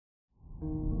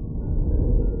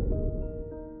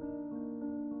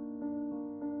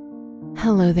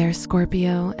Hello there,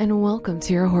 Scorpio, and welcome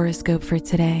to your horoscope for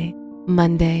today,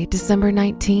 Monday, December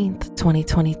 19th,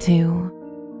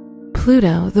 2022.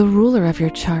 Pluto, the ruler of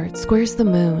your chart, squares the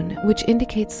moon, which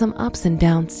indicates some ups and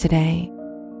downs today.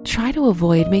 Try to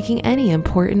avoid making any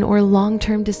important or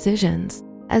long-term decisions,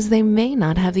 as they may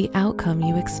not have the outcome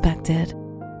you expected.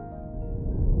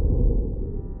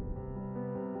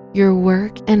 Your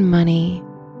work and money.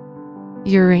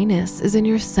 Uranus is in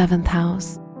your 7th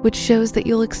house, which shows that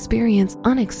you'll experience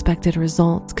unexpected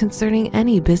results concerning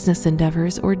any business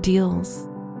endeavors or deals.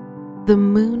 The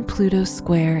Moon-Pluto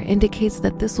square indicates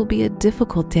that this will be a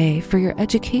difficult day for your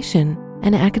education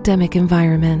and academic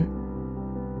environment.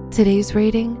 Today's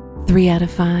rating, 3 out of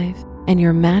 5, and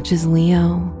your match is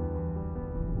Leo.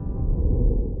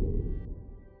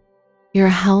 Your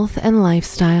health and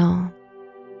lifestyle.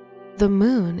 The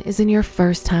moon is in your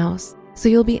 1st house, so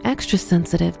you'll be extra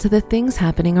sensitive to the things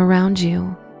happening around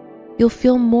you. You'll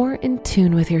feel more in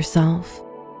tune with yourself.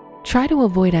 Try to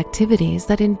avoid activities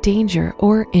that endanger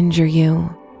or injure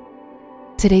you.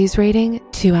 Today's rating,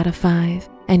 2 out of 5,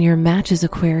 and your match is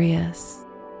Aquarius.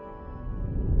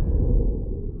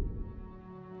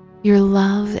 Your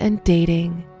love and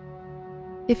dating.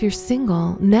 If you're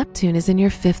single, Neptune is in your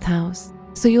 5th house,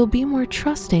 so you'll be more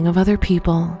trusting of other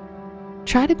people.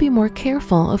 Try to be more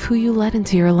careful of who you let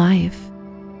into your life.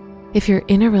 If you're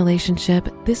in a relationship,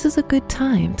 this is a good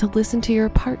time to listen to your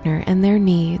partner and their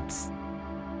needs.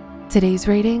 Today's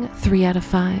rating, 3 out of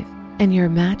 5, and your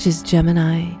match is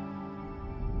Gemini.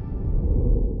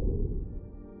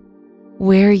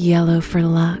 Wear yellow for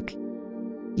luck.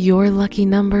 Your lucky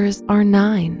numbers are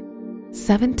 9,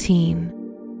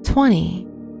 17, 20,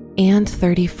 and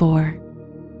 34.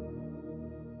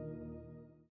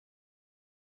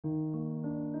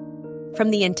 From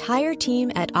the entire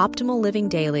team at Optimal Living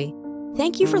Daily,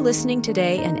 thank you for listening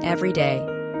today and every day.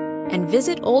 And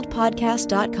visit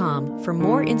oldpodcast.com for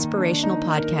more inspirational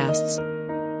podcasts.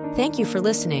 Thank you for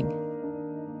listening.